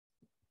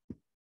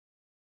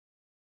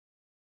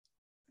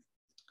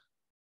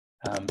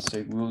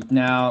So we'll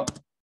now,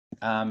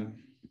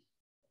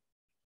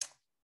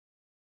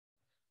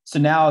 so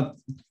now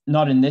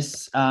not in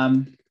this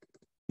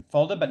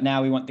folder, but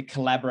now we want the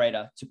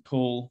collaborator to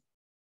pull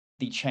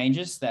the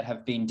changes that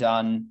have been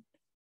done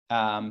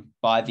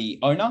by the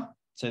owner.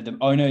 So the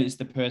owner is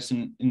the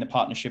person in the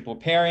partnership or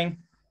pairing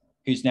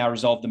who's now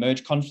resolved the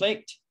merge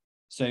conflict.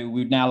 So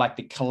we'd now like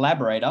the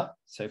collaborator.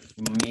 So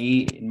for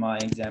me, in my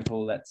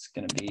example, that's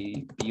going to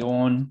be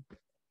Bjorn,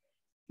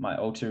 my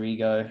alter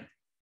ego.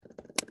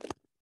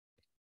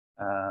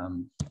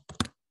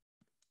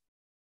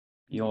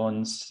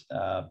 Bjorn's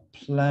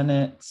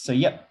planet. So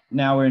yep,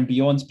 now we're in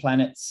Bjorn's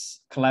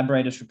planet's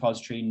collaborators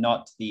repository,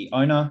 not the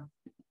owner.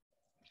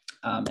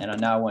 And I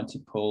now want to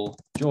pull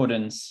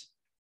Jordan's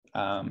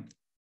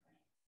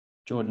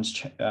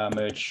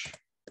merge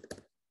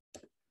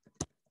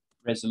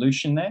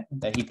resolution there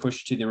that he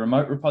pushed to the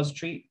remote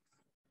repository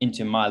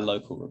into my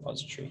local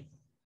repository.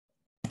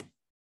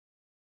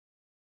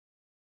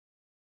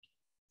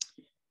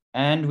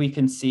 And we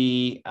can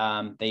see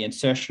the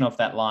insertion of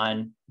that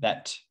line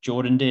that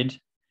Jordan did.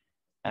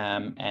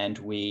 And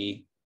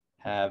we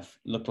have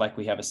looked like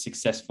we have a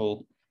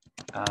successful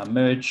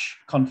merge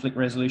conflict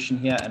resolution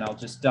here. And I'll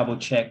just double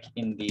check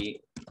in the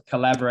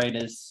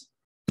collaborators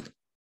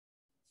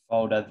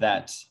folder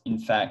that in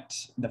fact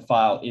the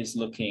file is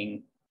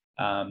looking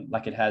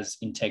like it has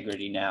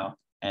integrity now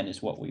and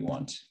is what we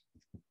want.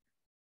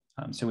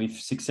 So we've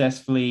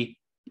successfully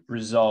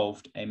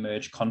resolved a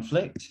merge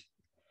conflict,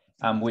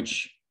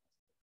 which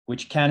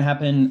can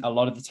happen a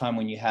lot of the time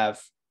when you have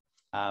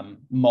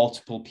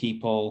multiple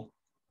people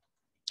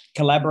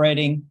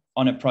collaborating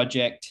on a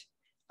project,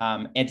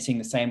 editing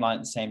the same line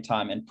at the same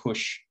time and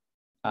push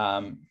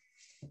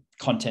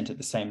content at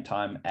the same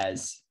time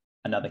as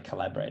another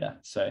collaborator.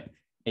 So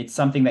it's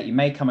something that you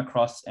may come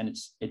across, and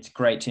it's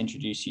great to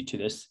introduce you to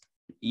this,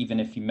 even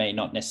if you may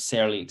not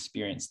necessarily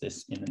experience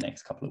this in the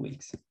next couple of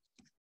weeks.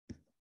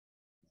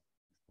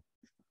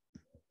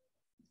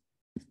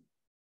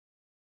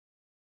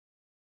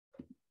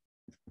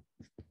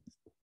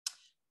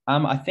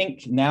 I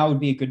think now would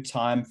be a good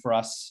time for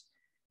us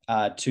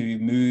to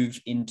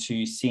move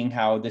into seeing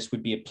how this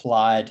would be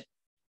applied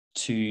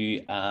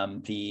to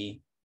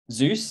the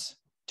Zeus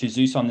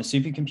on the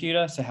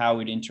supercomputer. So how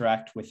we'd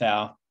interact with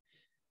our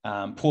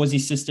Pawsey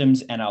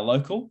systems and our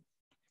local.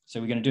 So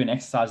we're going to do an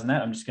exercise on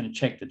that. I'm just going to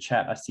check the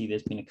chat. I see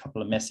there's been a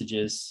couple of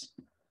messages.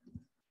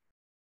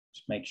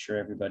 Just make sure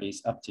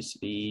everybody's up to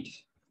speed.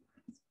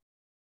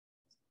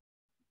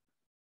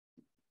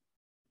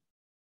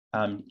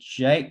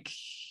 Jake,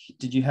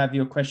 did you have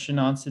your question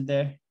answered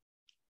there?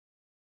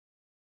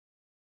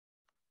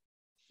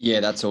 Yeah,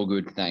 that's all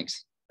good.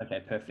 Thanks.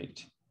 Okay,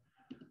 perfect.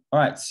 All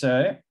right,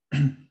 so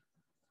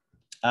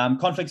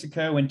conflicts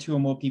occur when two or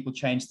more people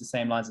change the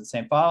same lines in the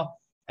same file,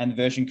 and the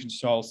version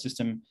control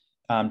system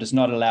does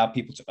not allow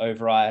people to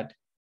override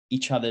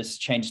each other's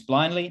changes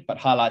blindly, but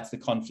highlights the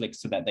conflicts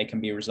so that they can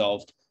be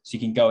resolved. So you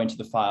can go into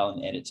the file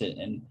and edit it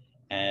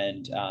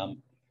and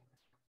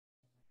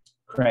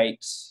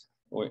create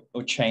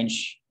or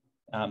change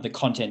the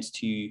contents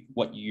to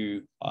what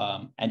you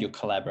and your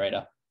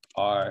collaborator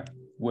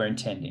were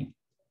intending.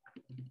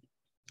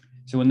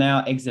 So we'll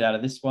now exit out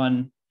of this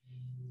one,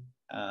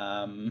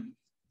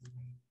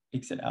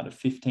 exit out of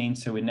 15.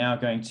 So we're now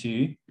going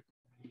to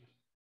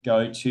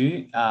go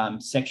to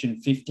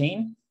section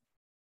 15.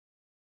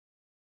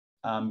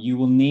 You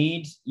will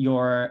need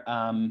your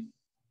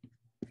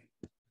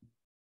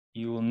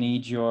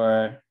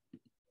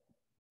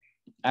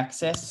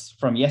access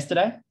from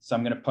yesterday. So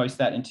I'm going to post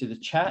that into the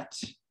chat.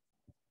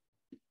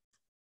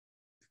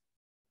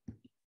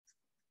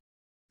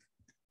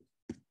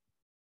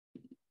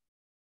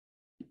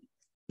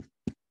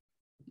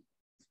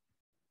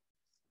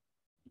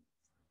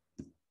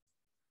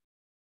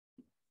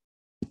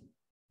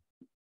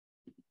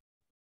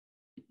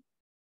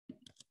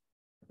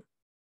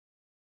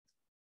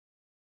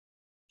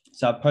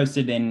 So I've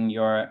posted in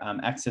your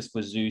access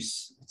for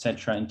Zeus,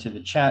 etc., into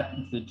the chat,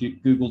 the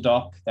Google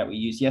Doc that we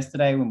used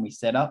yesterday when we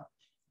set up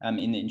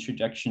in the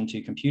Introduction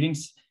to Computing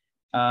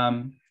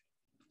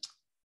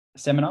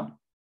seminar.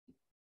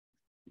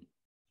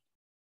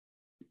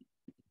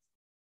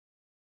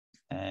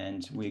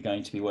 And we're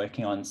going to be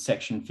working on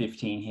section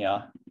 15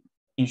 here,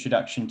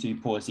 Introduction to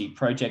Pawsey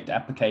Project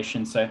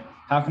Application. So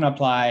how can I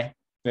apply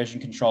version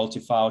control to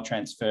file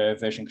transfer,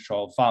 version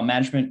control, file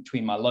management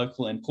between my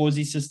local and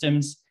Pawsey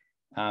systems?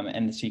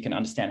 And so you can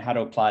understand how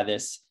to apply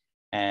this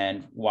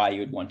and why you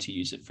would want to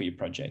use it for your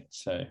project.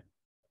 So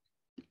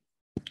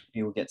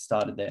we will get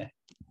started there.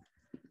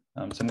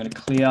 So I'm going to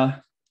clear.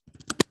 I'm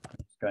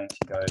going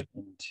to go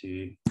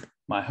into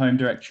my home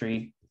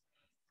directory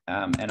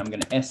and I'm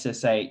going to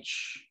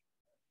SSH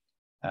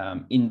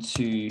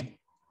into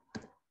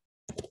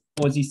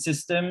Pawsey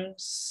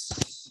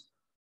systems.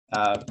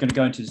 I'm going to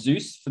go into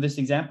Zeus for this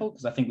example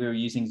because I think we were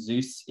using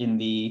Zeus in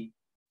the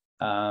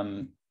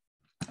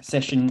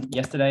session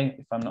yesterday,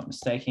 if I'm not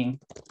mistaken.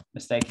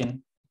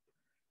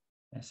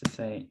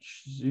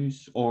 SSH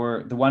Zeus,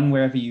 or the one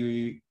wherever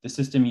the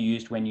system you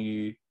used when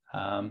you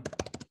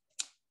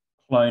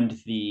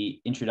cloned the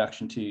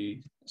introduction to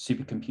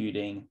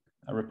supercomputing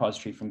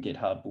repository from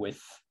GitHub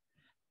with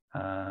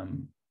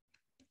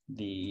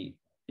the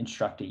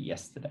instructor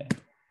yesterday.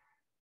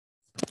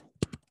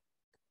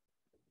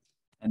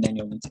 And then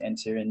you'll need to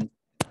enter in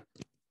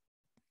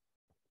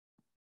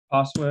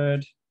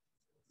password.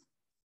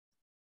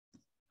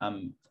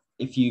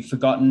 If you've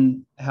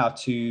forgotten how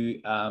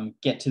to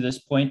get to this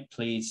point,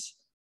 please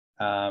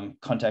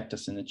contact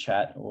us in the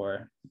chat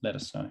or let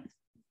us know.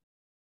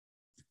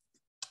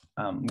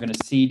 I'm going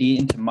to CD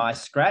into my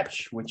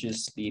Scratch, which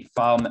is the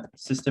file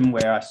system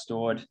where I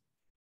stored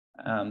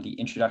the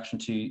introduction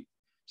to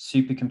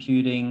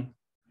supercomputing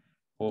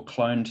or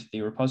cloned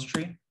the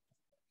repository.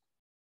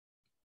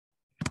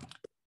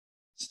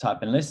 Let's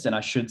type in list and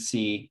I should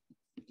see,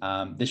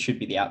 this should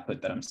be the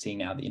output that I'm seeing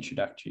now, the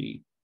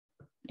introductory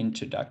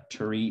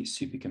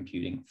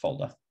supercomputing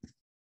folder.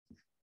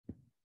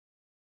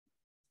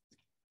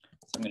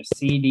 So I'm going to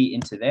CD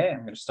into there.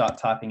 I'm going to start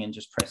typing in,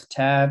 just press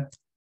tab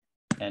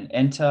and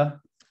enter.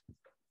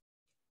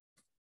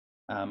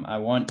 I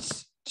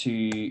want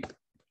to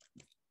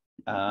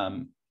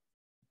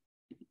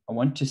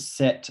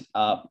set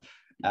up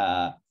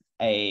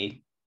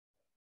a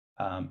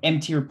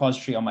empty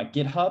repository on my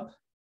GitHub.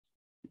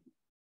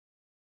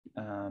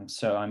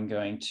 So I'm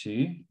going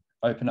to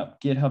open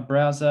up GitHub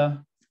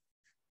browser.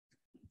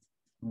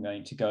 I'm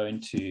going to go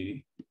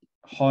into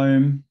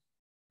home.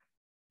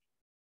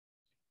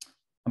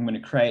 I'm going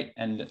to create,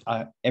 and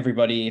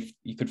everybody, if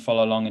you could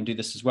follow along and do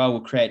this as well,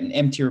 we'll create an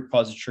empty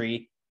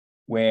repository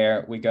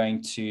where we're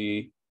going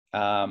to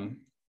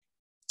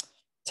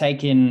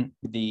take in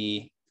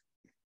the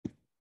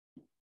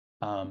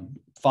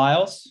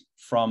files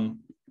from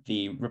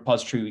the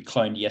repository we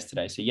cloned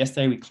yesterday. So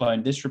yesterday we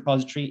cloned this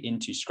repository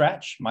into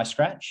Scratch, my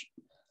Scratch,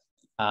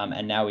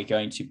 and now we're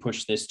going to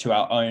push this to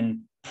our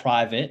own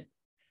private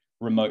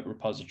remote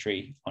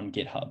repository on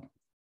GitHub.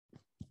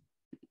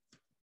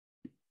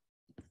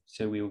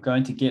 So we will go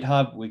into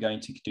GitHub. We're going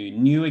to do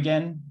new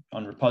again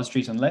on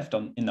repositories on left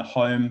in the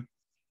home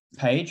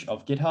page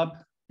of GitHub.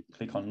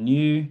 Click on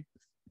new.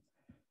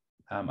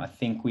 I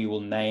think we will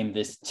name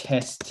this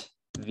test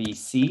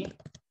VC.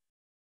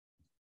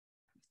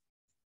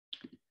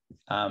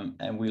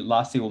 And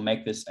lastly, we'll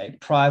make this a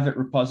private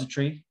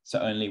repository, so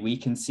only we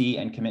can see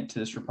and commit to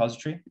this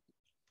repository.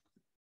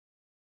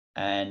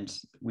 And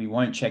we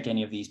won't check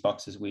any of these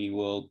boxes. We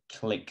will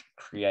click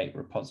create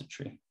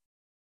repository.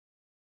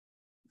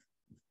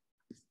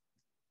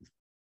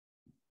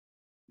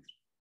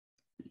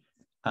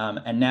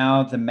 And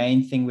now the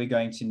main thing we're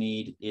going to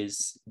need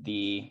is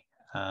the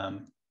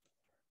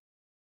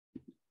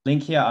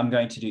link here. I'm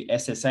going to do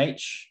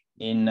SSH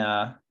in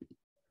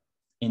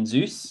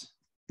Zeus.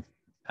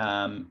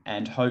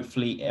 And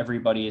hopefully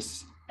everybody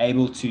is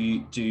able to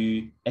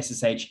do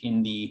SSH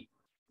in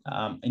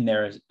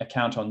their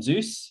account on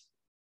Zeus.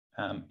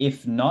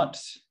 If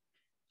not,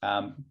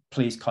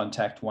 please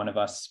contact one of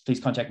us. Please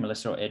contact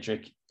Melissa or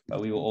Edric, but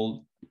we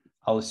will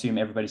I'll assume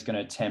everybody's going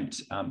to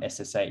attempt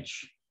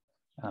SSH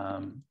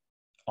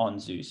on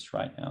Zeus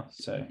right now.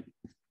 So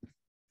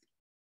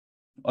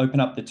open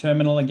up the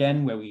terminal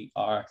again where we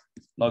are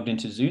logged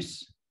into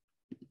Zeus.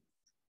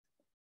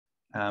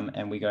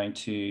 And we're going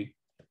to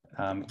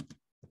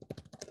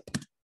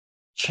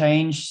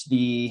change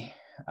the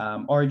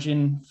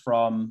origin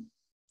from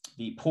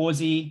the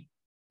Pawsey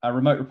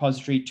remote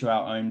repository to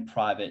our own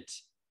private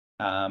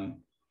GitHub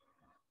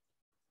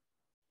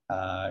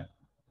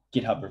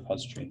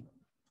repository.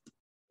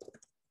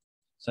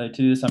 So to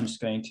do this, I'm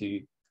just going to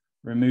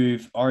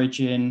remove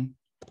origin.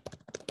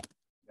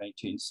 I'm going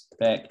to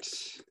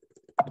inspect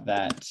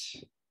that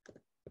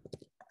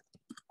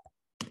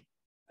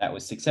that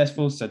was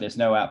successful. So there's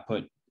no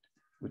output,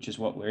 which is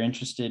what we're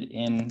interested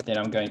in. Then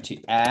I'm going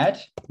to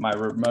add my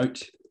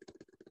remote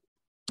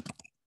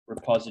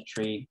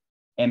repository,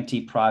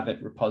 empty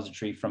private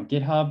repository from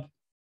GitHub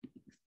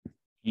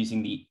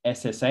using the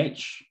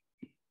SSH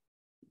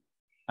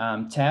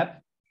tab.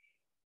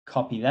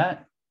 Copy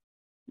that,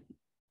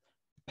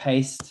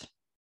 paste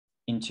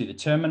into the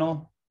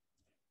terminal,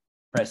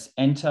 press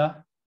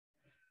enter.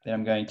 Then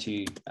I'm going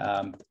to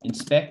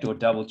inspect or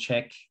double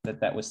check that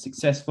that was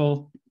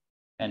successful.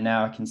 And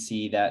now I can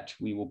see that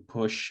we will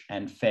push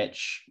and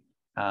fetch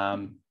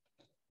from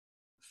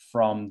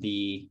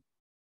the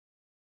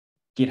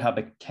GitHub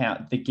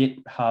account, the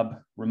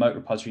GitHub remote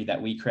repository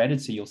that we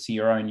created. So you'll see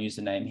your own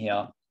username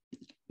here.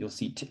 You'll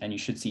see, and you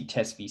should see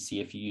test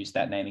VC if you use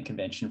that naming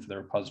convention for the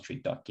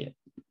repository.git.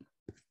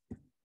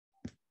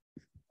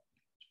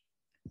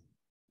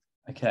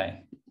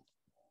 Okay,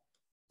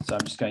 so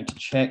I'm just going to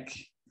check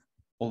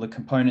all the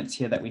components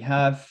here that we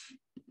have.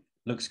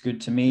 Looks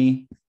good to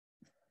me.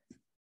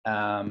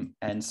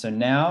 And so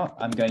now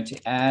I'm going to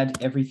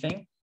add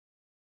everything,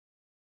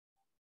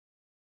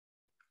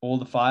 all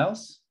the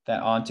files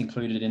that aren't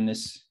included in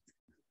this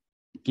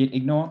git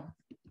ignore.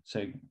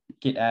 So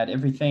git add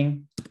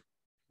everything.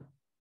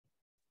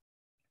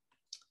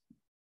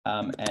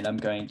 And I'm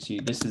going to,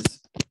 this is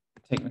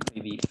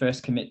technically the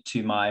first commit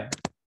to my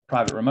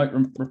private remote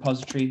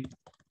repository.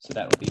 So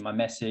that will be my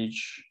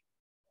message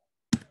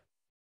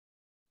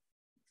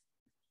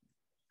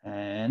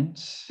And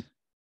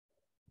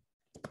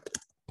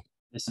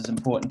this is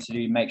important to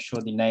do. Make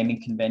sure the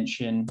naming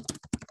convention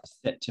is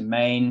set to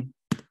main.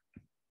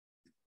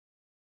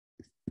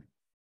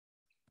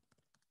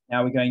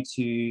 Now we're going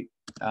to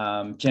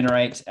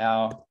generate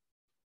our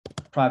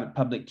private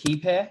public key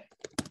pair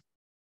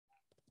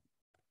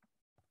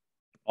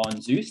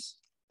on Zeus.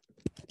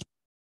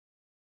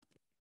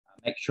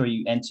 Make sure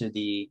you enter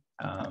the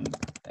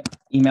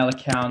email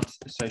account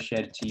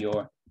associated to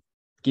your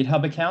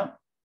GitHub account.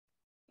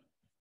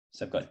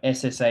 So I've got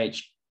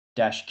SSH-keygen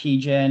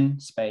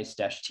space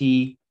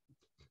 -t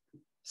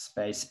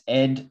space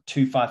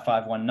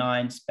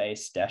ed25519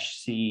 space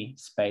 -c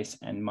space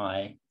and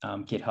my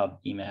GitHub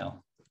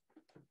email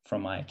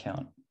from my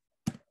account.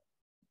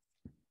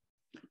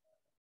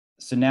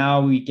 So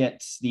now we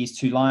get these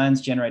two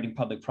lines generating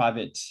public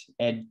private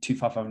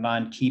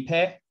ed2559 key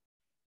pair.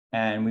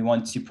 And we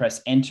want to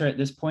press enter at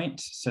this point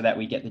so that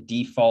we get the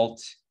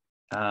default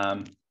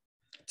 ~/.ssh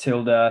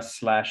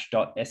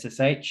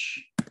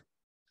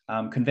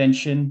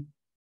convention.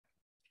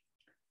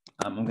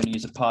 I'm going to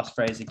use a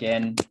passphrase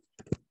again.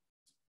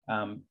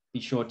 Be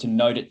sure to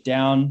note it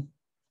down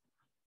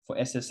for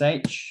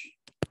SSH.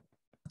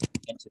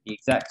 Enter the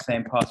exact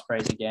same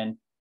passphrase again.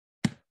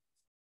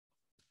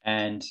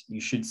 And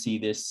you should see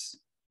this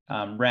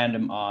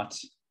random art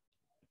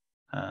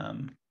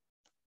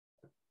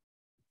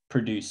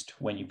produced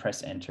when you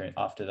press enter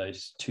after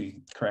those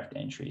two correct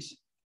entries.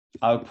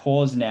 I'll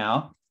pause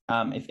now.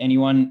 If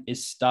anyone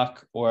is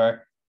stuck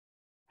or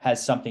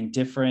has something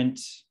different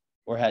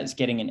or is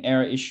getting an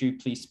error issue,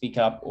 please speak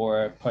up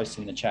or post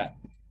in the chat.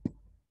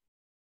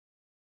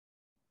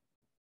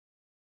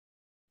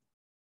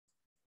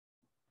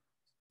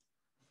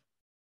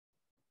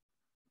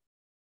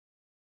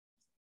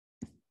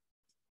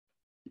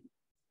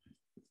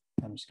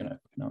 I'm just going to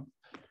open up.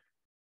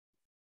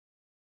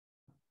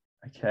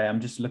 Okay, I'm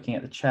just looking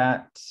at the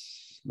chat.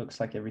 Looks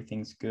like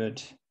everything's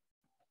good.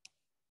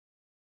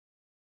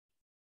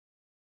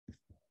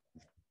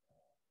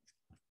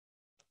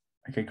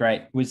 Okay,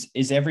 great.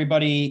 Is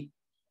everybody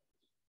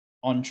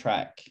on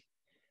track?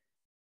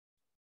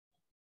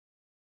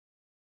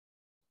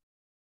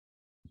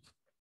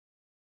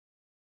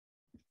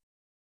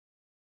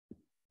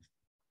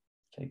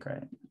 Okay,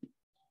 great.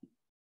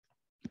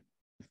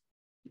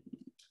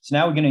 So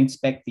now we're going to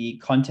inspect the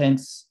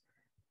contents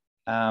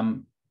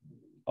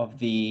of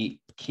the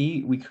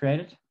key we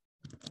created.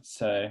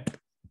 So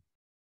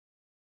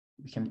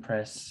we can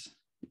press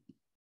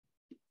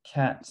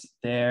cat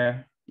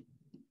there.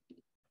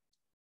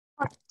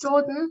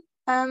 Jordan,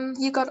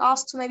 you got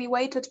asked to maybe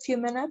wait a few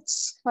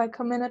minutes, like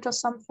a minute or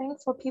something,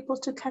 for people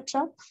to catch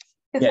up,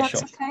 if yeah, that's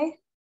sure. okay.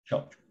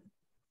 Sure.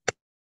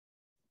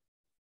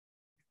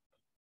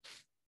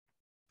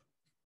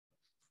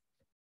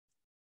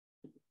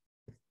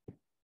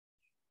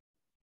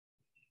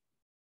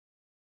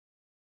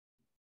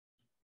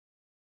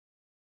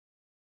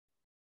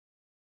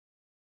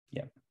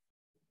 Yeah,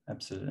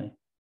 absolutely.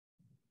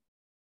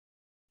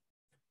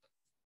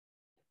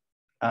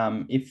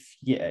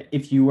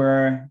 If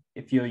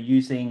you're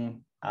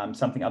using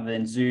something other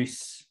than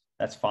Zeus,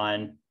 that's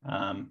fine.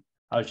 I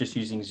was just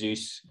using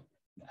Zeus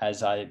as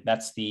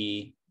that's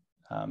the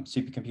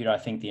supercomputer I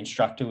think the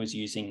instructor was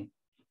using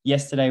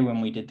yesterday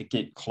when we did the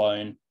git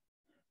clone.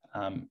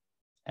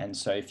 And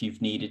so if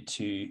you've needed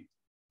to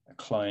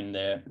clone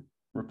the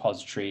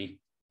repository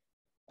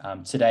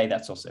today,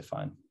 that's also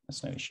fine.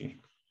 That's no issue.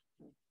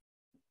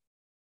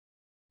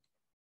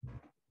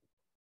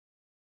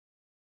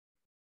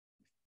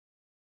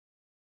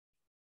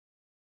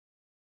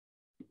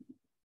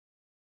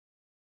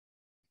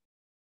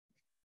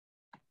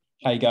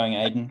 How are you going,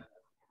 Aiden?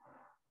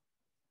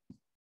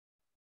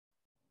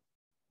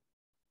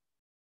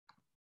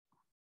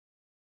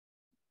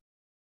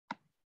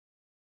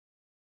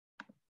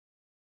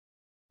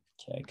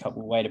 Okay,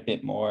 wait a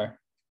bit more.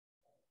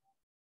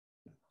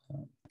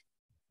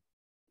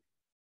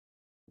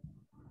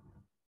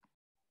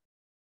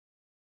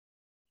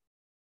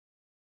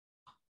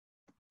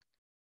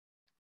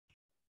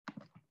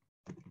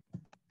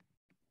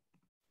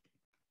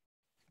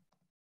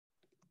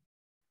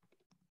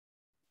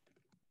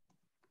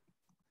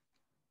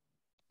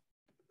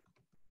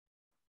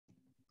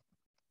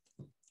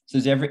 So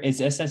is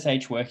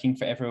SSH working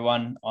for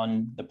everyone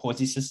on the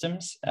Pawsey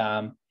systems?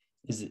 And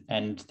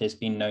there's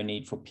been no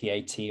need for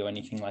PAT or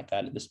anything like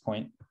that at this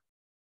point?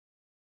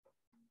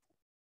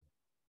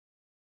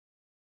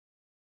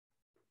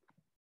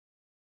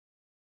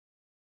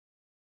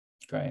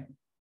 Great.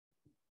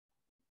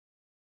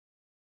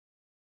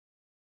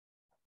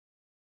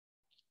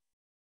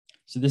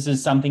 So this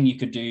is something you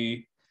could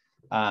do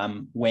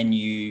when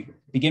you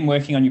begin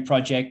working on your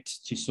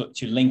project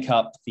to link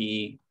up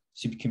the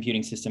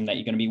supercomputing system that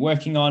you're going to be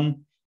working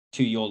on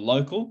to your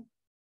local,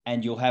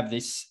 and you'll have the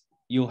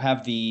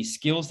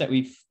skills that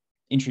we've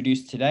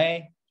introduced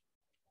today.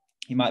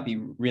 You might be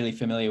really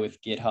familiar with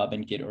GitHub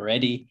and Git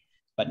already,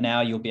 but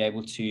now you'll be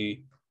able to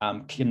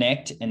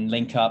connect and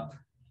link up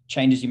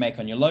changes you make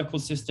on your local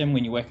system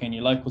when you're working on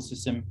your local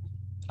system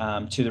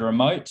to the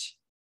remote,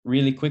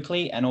 really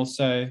quickly. And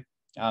also,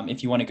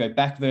 if you want to go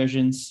back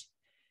versions,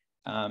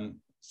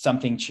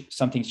 something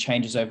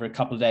changes over a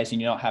couple of days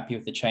and you're not happy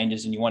with the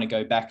changes and you want to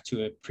go back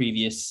to a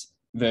previous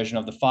version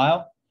of the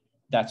file,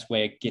 that's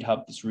where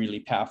GitHub is really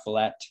powerful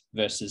at,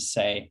 versus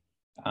say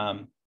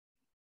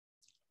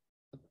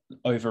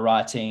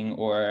overwriting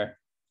or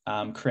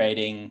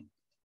creating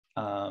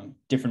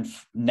different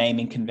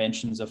naming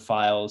conventions of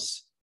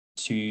files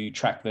to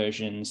track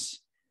versions.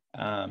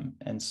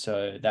 And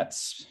so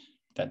that's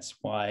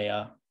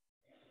why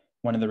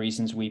one of the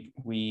reasons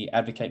we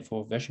advocate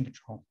for version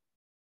control.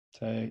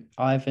 So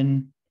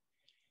Ivan.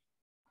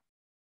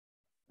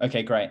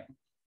 Okay, great.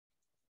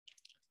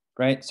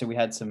 Great. So we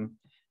had some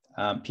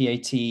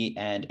PAT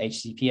and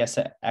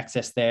HTTP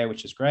access there,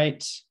 which is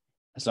great.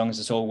 As long as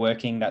it's all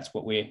working, that's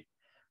what we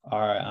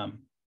are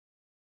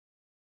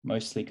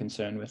mostly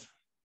concerned with.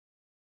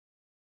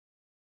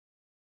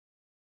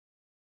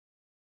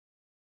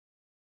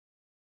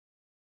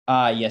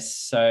 Yes.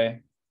 So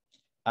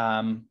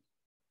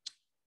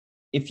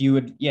if you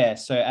would,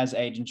 so as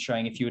Aidan's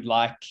showing, if you would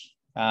like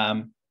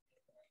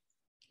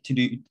to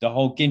do the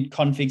whole Git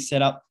config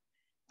setup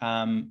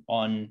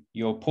on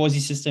your Pawsey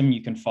system,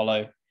 you can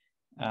follow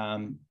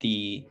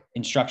the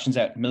instructions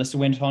that Melissa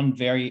went over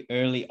very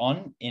early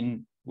on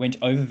in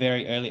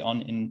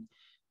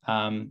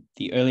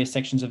the earlier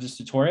sections of this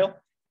tutorial,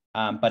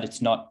 but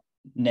it's not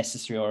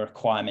necessary or a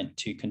requirement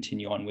to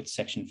continue on with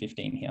section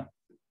 15 here.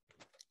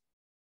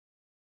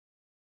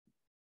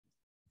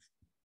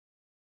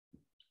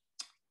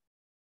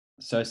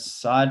 So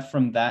aside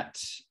from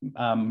that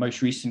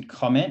most recent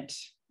comment,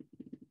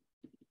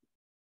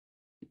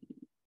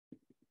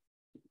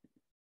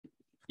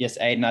 yes,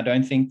 Aidan, I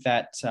don't think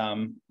that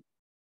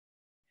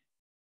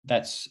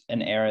that's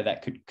an error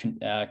that could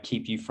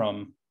keep you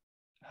from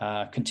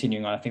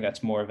continuing on. I think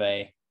that's more of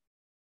a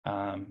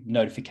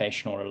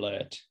notification or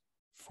alert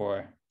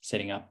for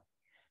setting up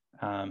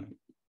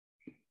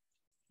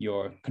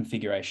your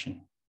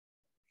configuration.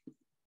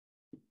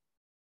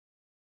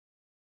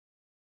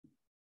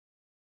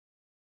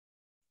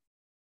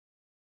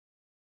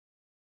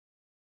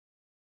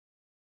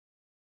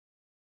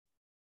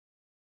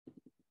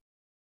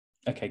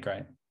 Okay,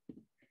 great.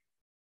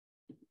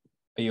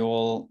 Are you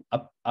all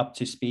up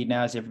to speed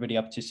now? Is everybody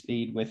up to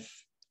speed with?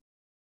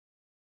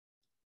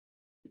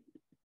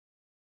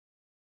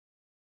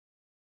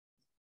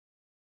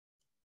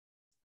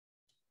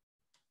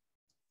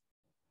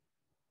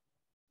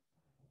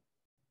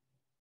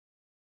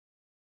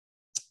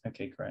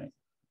 Okay, great.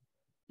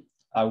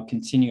 I will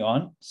continue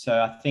on.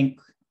 So I think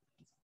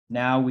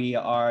now we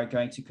are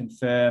going to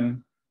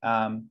confirm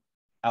our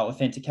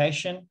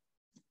authentication.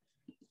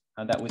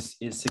 That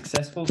is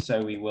successful.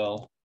 So we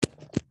will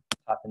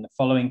type in the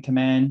following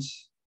command.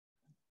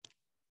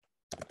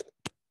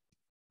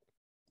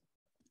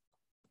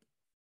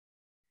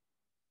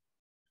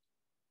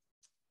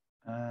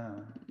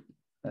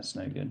 That's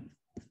no good.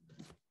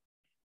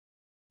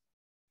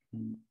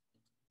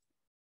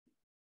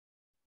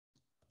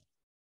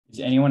 Is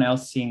anyone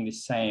else seeing the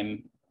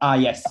same?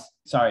 Yes,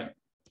 sorry.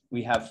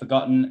 We have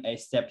forgotten a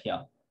step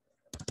here.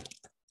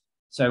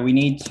 So we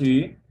need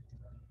to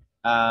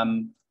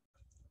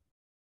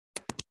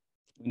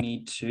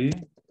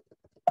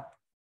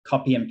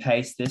copy and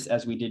paste this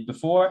as we did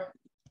before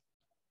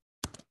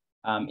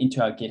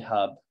into our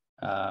GitHub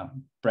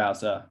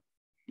browser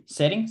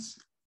settings.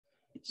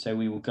 So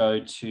we will go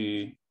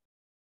to,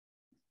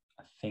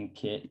 I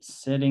think it's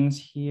settings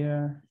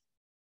here.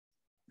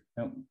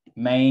 No,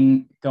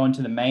 main, go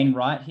into the main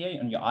right here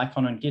on your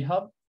icon on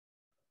GitHub.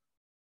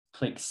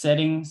 Click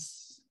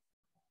settings.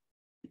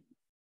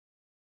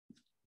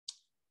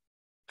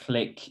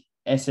 Click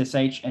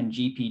SSH and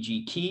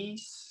GPG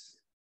keys.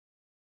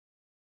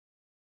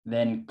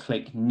 Then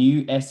click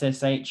new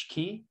SSH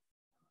key.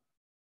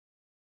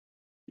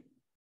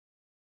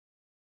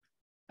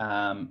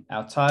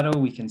 Our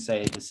title, we can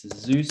say this is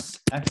Zeus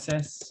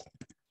access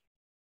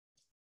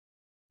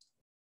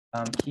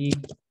key.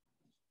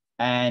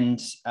 And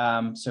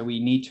so we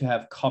need to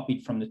have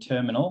copied from the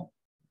terminal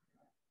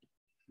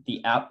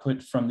the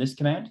output from this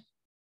command.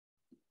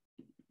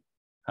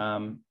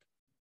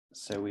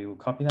 So we will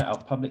copy that,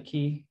 our public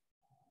key,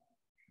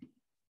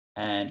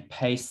 and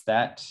paste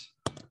that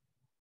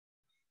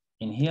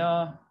in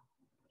here.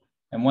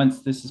 And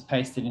once this is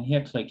pasted in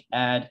here, click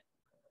add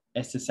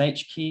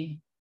SSH key.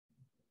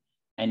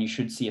 And you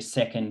should see a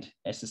second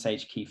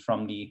SSH key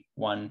from the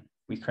one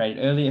we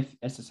created earlier,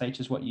 if SSH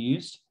is what you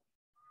used.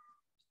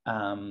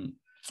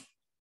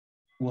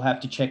 We'll have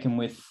to check in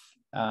with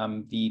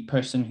the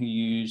person who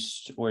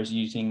used or is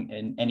using,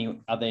 and any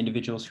other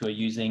individuals who are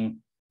using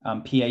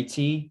PAT,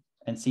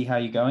 and see how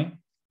you're going.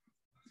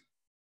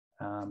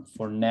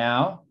 For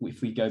now,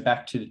 if we go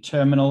back to the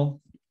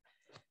terminal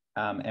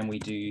and we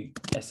do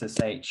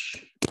SSH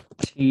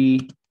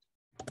T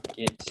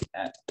git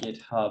at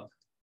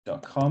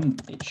github.com,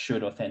 it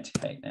should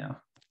authenticate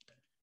now.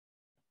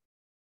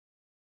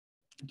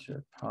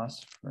 Enter a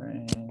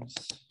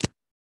passphrase.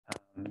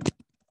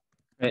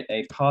 Create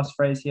a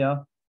passphrase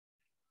here.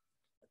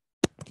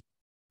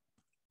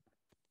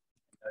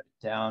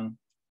 down,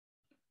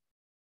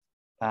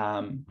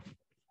 the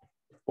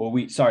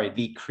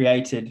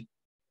created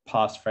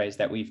passphrase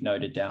that we've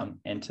noted down,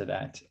 enter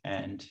that,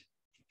 and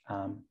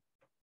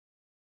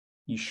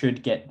you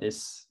should get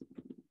this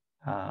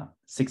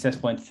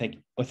successful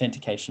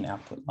authentication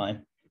output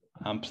line.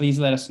 Please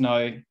let us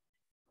know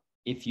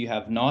if you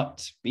have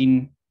not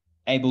been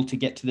able to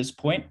get to this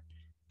point.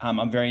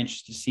 I'm very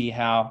interested to see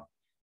how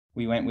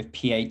we went with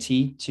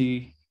PAT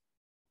to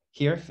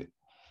here.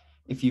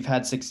 If you've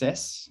had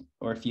success,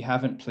 or if you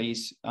haven't,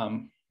 please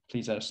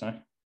let us know.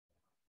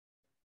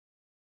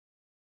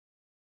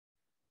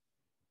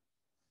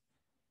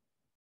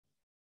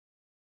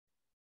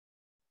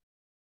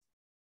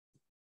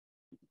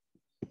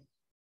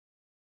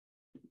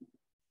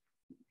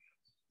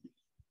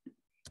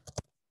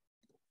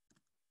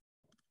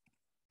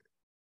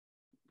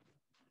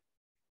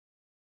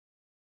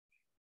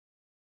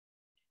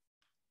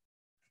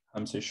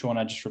 So Sean,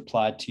 I just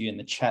replied to you in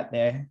the chat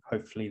there.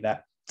 Hopefully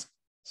that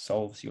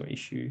solves your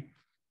issue.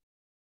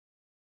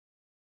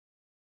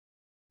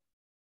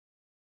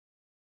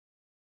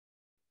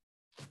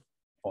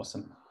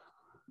 Awesome.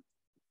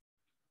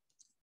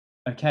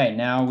 Okay,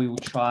 now we will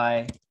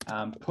try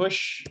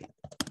push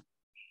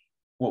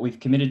what we've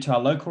committed to our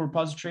local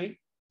repository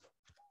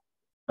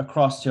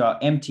across to our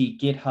empty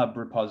GitHub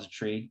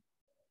repository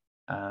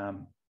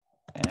and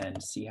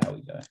see how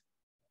we go.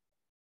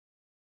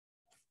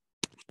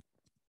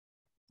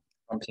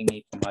 Prompting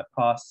me for my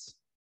pass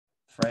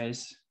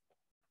phrase.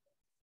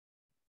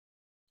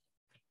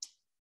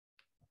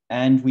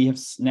 And we have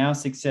now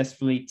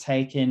successfully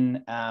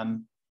taken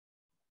an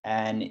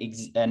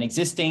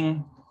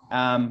existing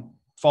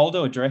folder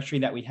or directory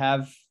that we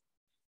have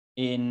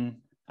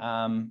in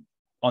on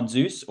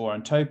Zeus or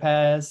on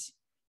Topaz,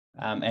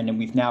 and then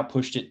we've now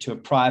pushed it to a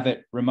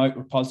private remote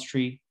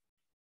repository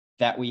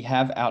that we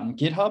have out in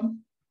GitHub.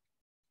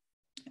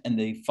 And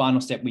the final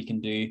step we can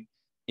do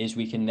is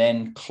we can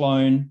then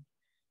clone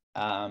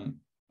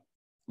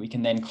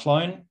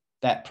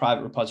that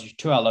private repository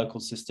to our local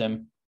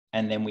system,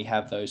 and then we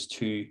have those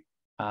two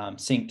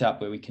synced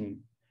up where we can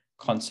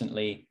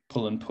constantly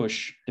pull and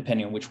push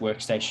depending on which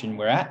workstation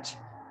we're at,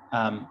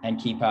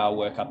 and keep our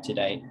work up to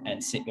date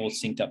and all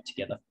synced up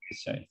together.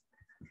 So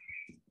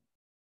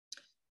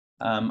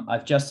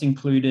I've just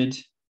included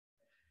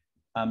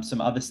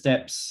some other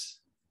steps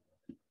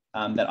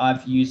that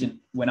I've used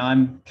when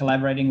I'm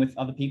collaborating with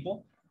other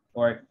people,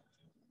 or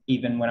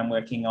even when I'm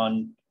working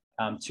on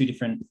two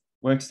different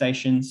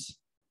workstations.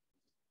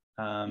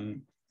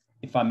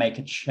 If I make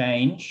a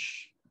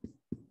change,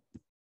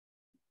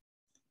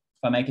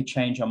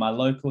 on my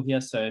local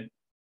here, so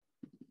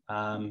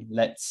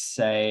let's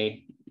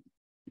say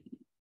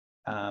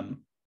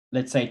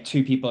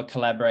two people are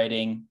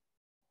collaborating,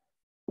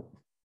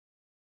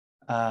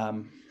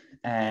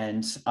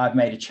 and I've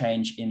made a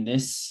change in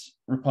this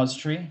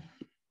repository,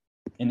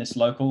 in this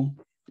local,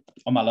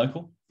 on my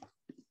local,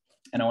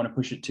 and I want to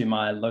push it to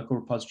my local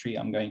repository.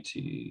 I'm going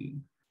to,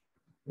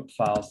 what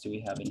files do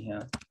we have in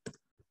here?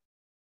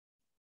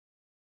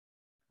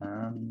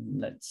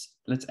 Let's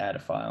add a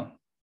file.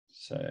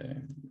 So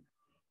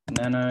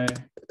nano,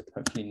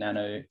 hopefully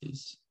nano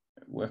is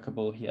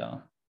workable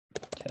here.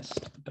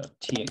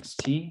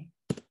 Test.txt.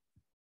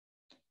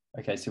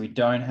 Okay, so we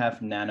don't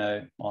have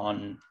nano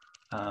on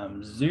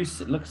Zeus,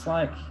 it looks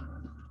like.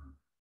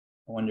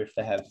 I wonder if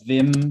they have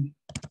Vim.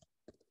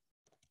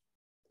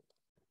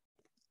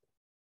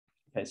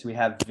 Okay, so we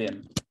have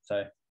Vim.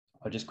 So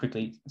I'll just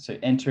quickly, so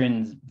enter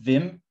in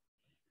Vim,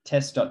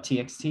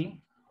 test.txt.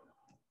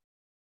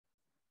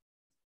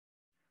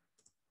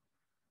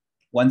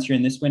 Once you're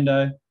in this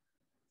window,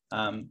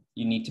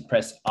 you need to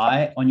press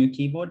I on your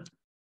keyboard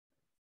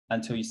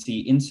until you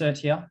see insert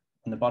here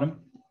on the bottom.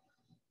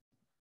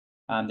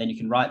 Then you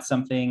can write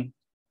something.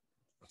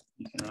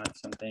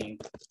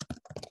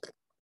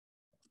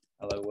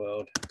 Hello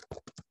world.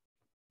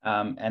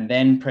 And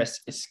then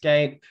press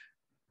escape.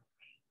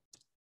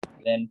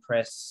 Then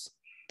press,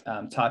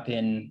 type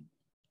in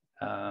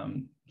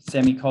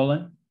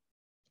semicolon,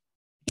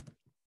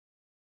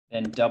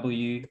 then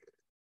W,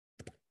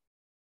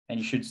 and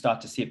you should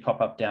start to see it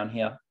pop up down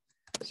here.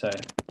 So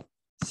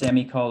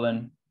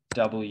semicolon,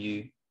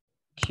 W,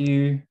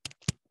 Q,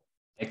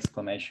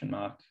 exclamation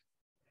mark,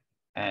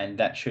 and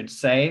that should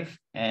save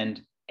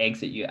and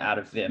exit you out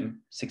of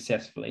Vim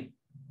successfully.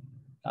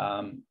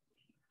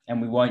 And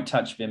we won't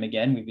touch Vim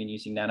again. We've been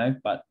using Nano,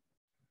 but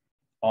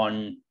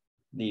on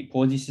the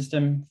Pawsey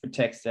system for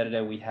text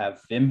editor, we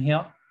have Vim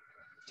here.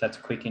 So that's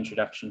a quick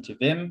introduction to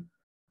Vim.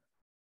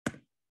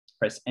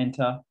 Press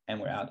enter and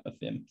we're out of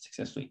Vim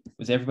successfully.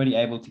 Was everybody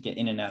able to get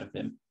in and out of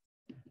Vim?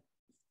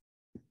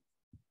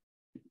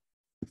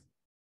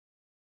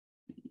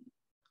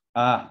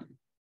 Ah,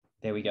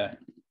 there we go.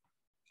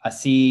 I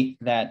see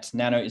that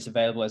Nano is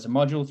available as a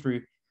module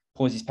through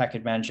Pawsey's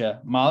package manager,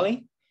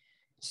 Marley.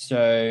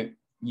 So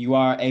you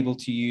are able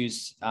to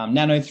use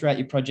Nano throughout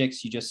your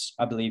projects.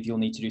 I believe you'll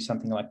need to do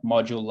something like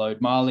module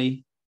load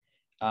Marley,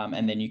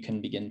 and then you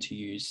can begin to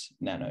use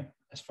Nano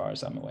as far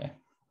as I'm aware.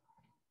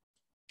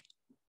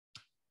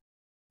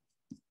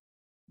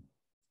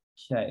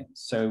 Okay,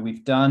 so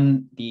we've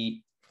done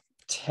the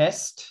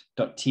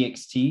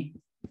test.txt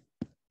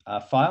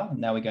file.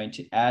 Now we're going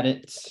to add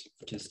it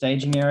to the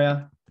staging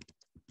area.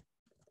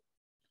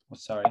 Oh,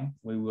 sorry,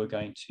 we were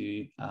going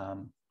to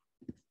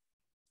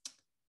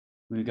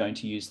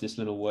use this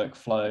little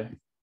workflow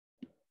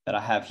that I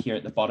have here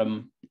at the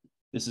bottom.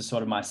 This is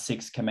sort of my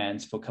 6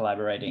 commands for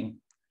collaborating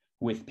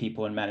with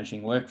people and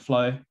managing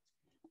workflow.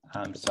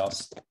 So I'll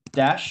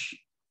dash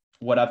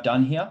what I've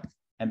done here,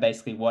 and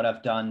basically what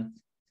I've done,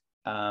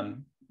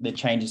 the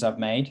changes I've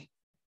made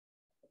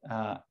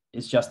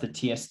is just the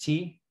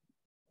test.txt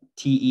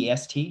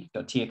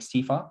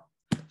file.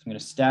 So I'm going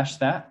to stash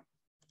that.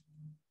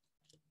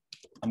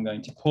 I'm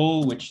going to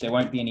pull, which there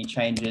won't be any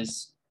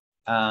changes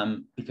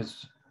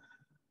because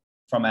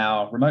from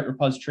our remote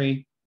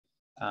repository,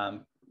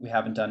 we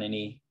haven't done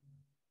any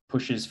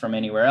pushes from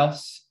anywhere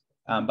else.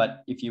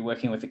 But if you're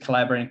working with a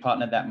collaborating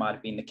partner, that might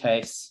have been the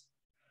case.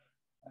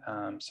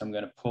 So I'm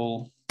going to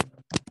pull.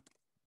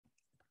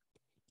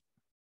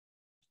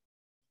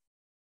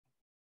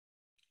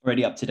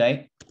 Already up to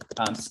date.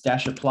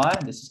 Stash apply.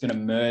 This is going to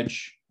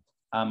merge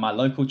my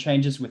local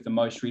changes with the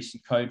most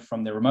recent code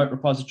from the remote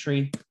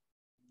repository.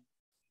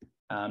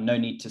 No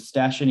need to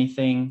stash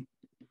anything.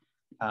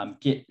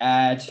 Git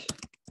add.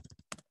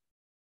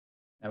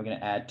 Now we're going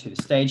to add to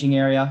the staging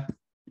area.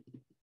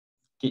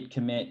 Git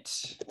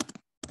commit.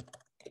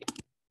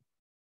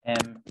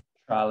 M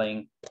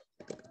trialing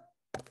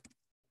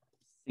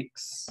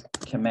 6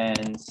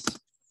 commands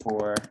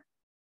for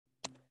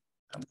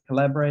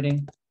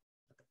collaborating.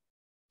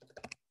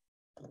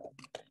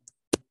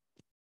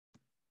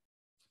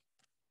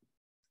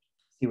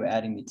 See, we're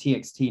adding the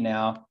txt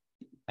now,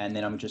 and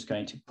then I'm just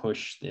going to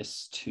push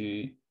this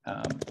to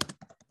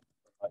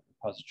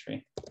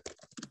repository.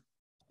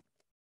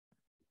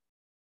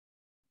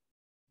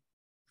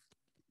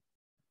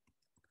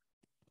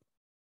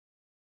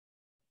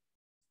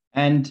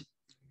 And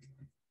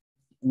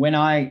when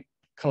I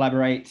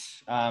collaborate,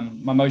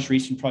 my most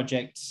recent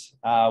project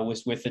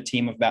was with a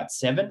team of about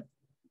 7.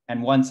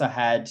 And once I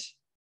had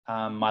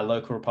my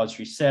local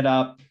repository set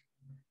up,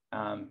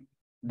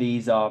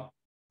 these are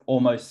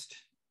almost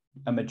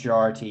a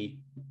majority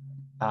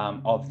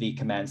of the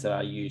commands that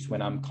I use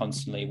when I'm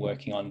constantly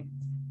working on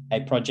a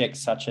project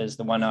such as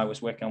the one I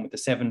was working on with the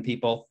 7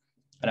 people.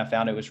 And I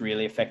found it was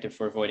really effective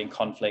for avoiding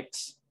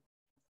conflicts,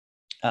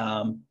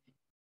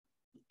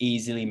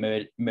 easily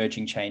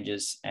merging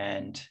changes,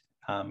 and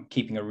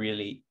keeping a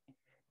really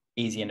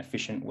easy and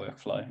efficient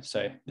workflow.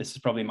 So this is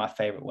probably my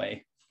favorite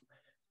way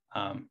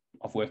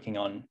of working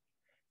on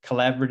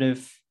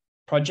collaborative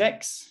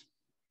projects.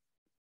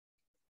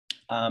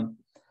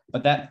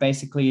 But that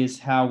basically is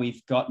how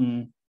we've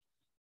gotten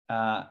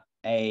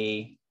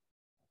a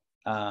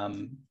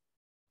local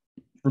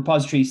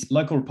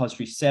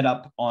repository set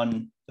up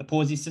on the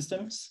Pawsey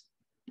systems.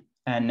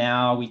 And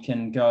now we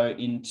can go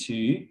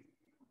into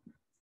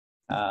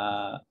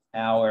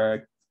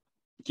our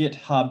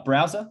GitHub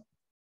browser,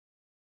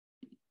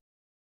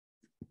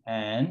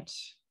 and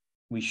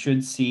we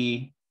should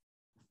see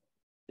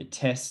the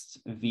test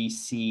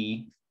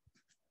VC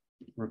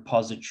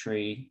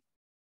repository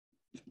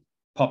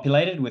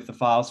populated with the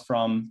files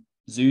from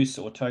Zeus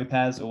or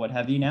Topaz or what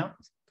have you now.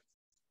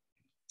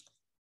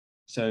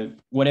 So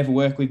whatever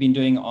work we've been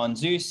doing on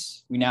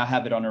Zeus, we now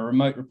have it on a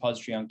remote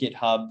repository on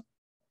GitHub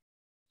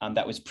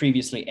that was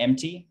previously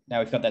empty. Now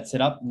we've got that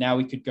set up. Now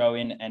we could go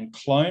in and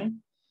clone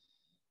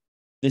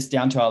this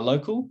down to our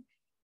local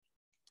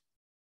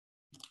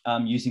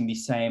using the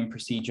same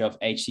procedure of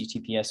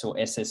HTTPS or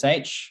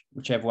SSH,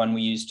 whichever one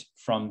we used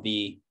from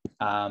the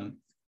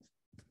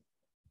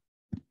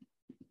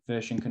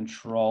version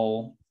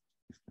control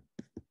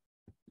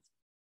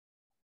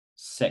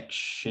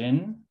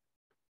section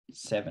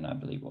 7, I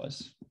believe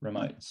was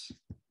remotes.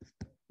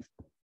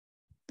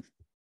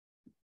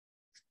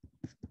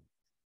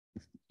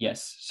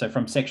 Yes, so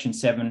from section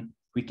 7,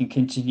 we can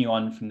continue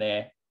on from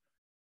there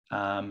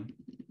and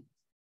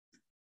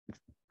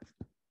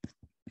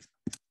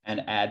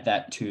add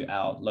that to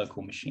our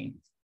local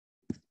machine.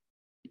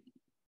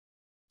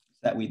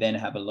 That we then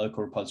have a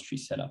local repository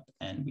set up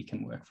and we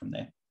can work from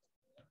there.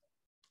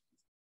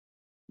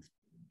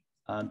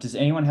 Does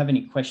anyone have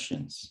any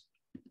questions?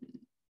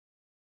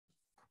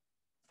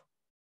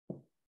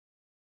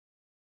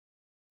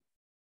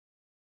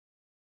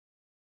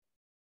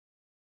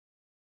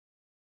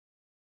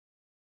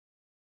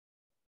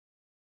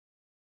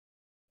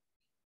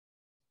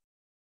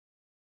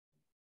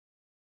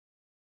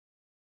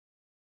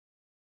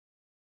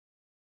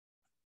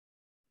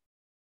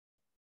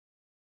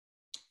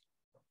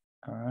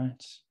 All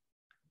right.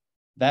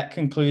 That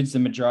concludes the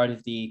majority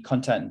of the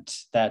content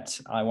that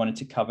I wanted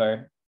to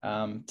cover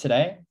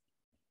today.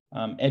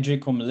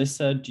 Edric or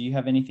Melissa, do you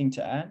have anything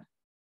to add?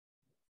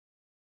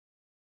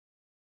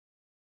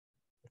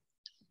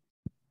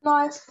 No,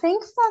 I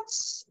think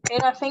that's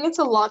it. I think it's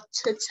a lot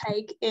to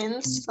take in.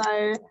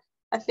 So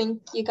I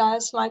think you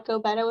guys might go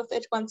better with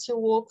it once you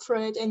walk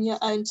through it in your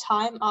own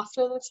time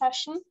after the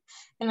session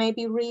and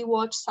maybe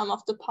rewatch some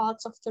of the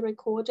parts of the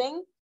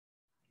recording.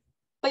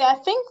 But yeah, I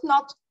think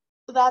not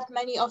that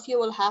many of you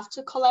will have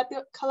to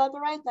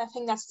collaborate. And I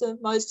think that's the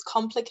most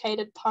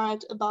complicated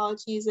part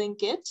about using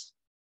Git,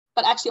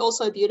 but actually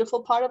also a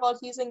beautiful part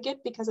about using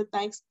Git because it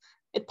makes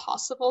it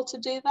possible to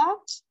do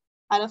that.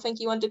 I don't think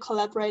you want to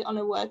collaborate on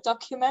a Word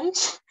document.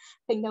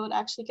 I think that would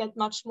actually get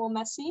much more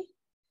messy.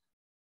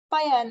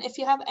 But yeah, and if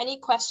you have any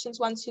questions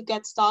once you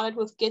get started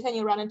with Git and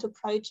you run into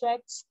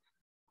projects,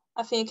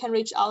 I think you can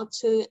reach out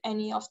to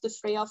any of the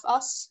three of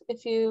us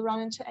if you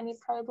run into any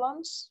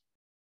problems.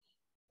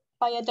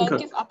 But yeah, don't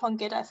give up on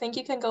Git. I think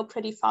you can go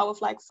pretty far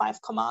with like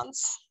 5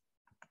 commands.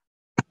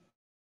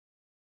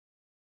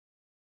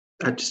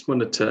 I just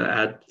wanted to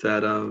add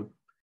that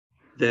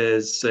there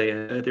is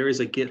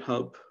a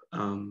GitHub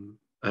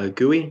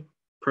GUI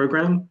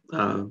program,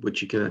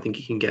 which I think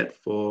you can get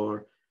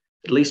for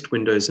at least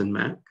Windows and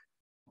Mac.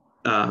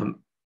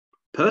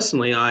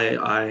 Personally,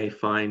 I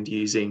find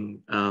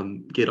using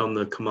Git on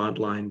the command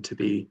line to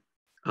be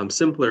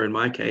simpler in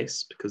my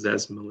case, because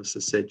as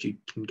Melissa said, you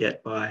can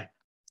get by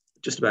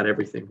just about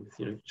everything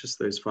with just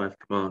those 5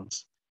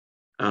 commands.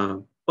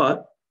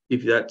 But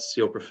if that's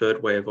your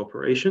preferred way of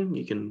operation,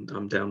 you can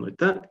download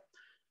that.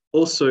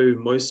 Also,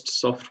 most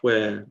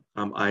software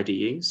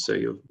IDEs, so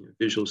your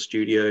Visual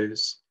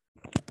Studios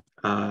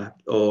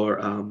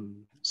or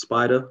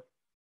Spider,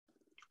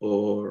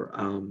 or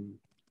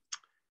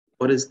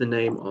what is the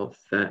name of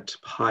that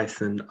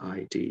Python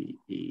IDE?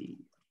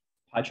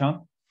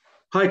 PyCharm?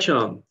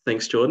 PyCharm,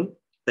 thanks, Jordan.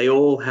 They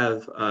all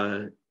have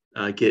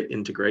Git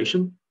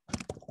integration.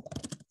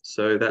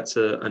 So that's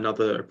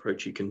another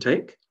approach you can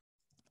take.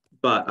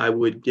 But I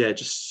would,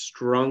 just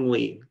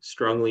strongly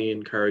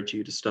encourage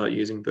you to start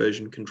using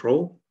version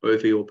control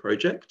over your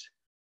project.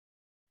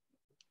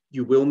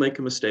 You will make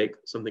a mistake,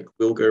 something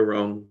will go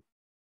wrong.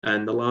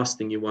 And the last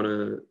thing you want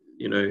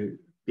to,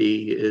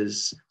 be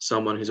is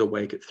someone who's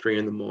awake at 3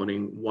 a.m.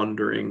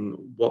 wondering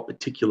what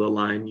particular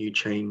line you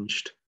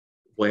changed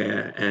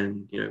where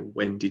and,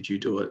 when did you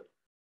do it.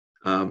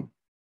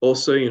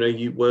 Also,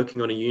 you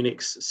working on a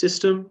Unix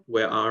system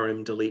where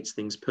RM deletes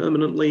things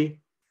permanently.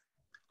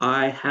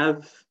 I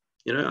have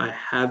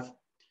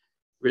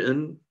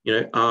written,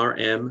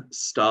 RM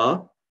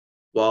star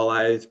while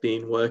I've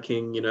been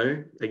working,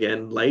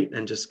 again, late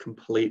and just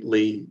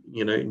completely,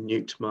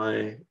 nuked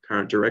my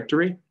current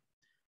directory.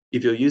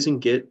 If you're using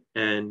Git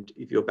and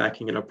if you're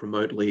backing it up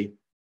remotely,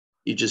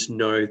 you just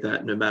know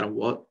that no matter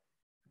what,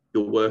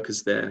 your work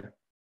is there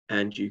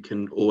and you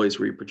can always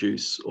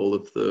reproduce all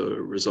of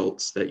the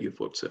results that you've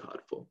worked so hard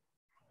for.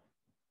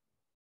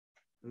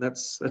 And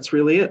that's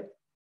really it.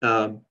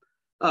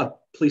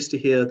 Pleased to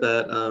hear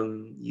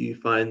that you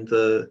find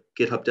the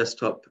GitHub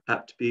desktop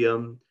app to be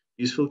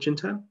useful,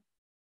 Jintao.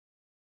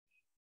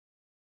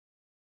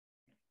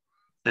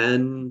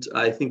 And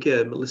I think,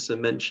 Melissa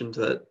mentioned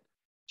that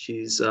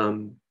she's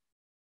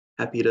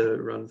happy to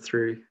run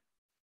through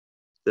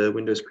the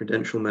Windows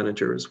Credential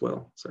Manager as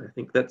well. So I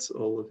think that's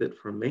all of it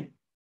from me.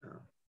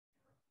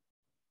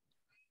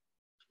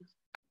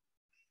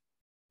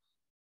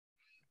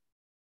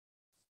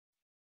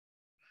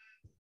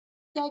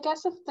 Yeah, I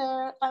guess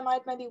I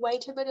might maybe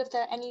wait a bit if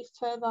there are any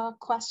further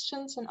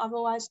questions, and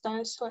otherwise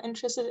those who are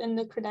interested in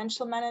the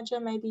Credential Manager,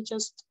 maybe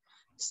just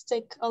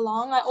stick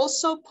along. I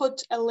also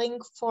put a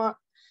link for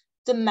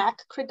the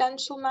Mac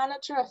Credential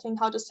Manager, I think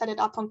how to set it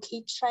up on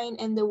Keychain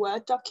in the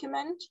Word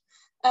document,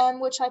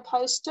 which I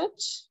posted.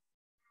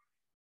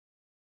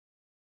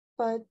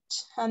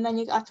 And then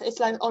it's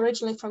like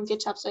originally from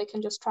GitHub, so you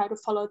can just try to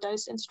follow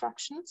those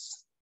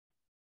instructions.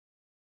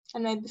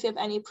 And maybe if you have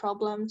any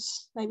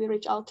problems, maybe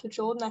reach out to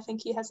Jordan. I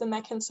think he has a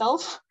Mac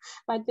himself,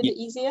 might be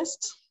the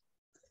easiest.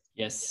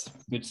 Yes,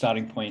 good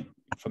starting point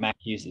for Mac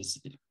users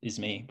is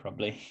me,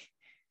 probably.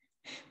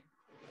 I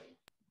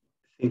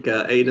think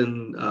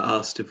Aidan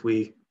asked if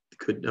we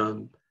could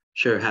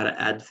show how to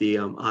add the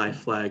I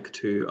flag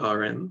to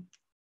RM.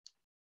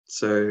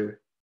 So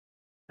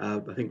I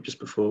think just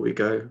before we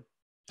go,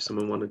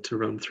 someone wanted to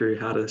run through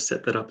how to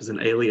set that up as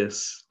an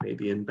alias,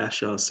 maybe in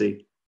Bash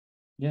RC.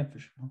 Yeah, for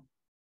sure.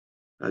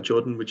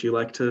 Jordan, would you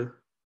like to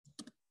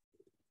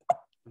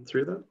run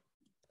through that?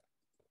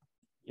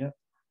 Yeah.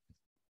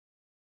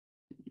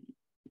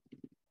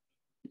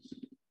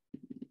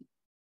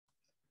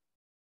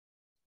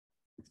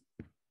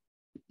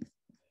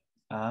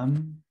 I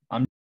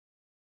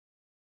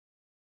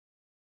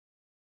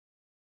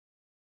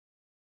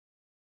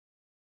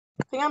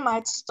think I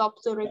might stop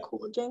the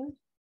recording.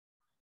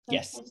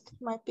 Yes. I think it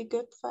might be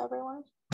good for everyone.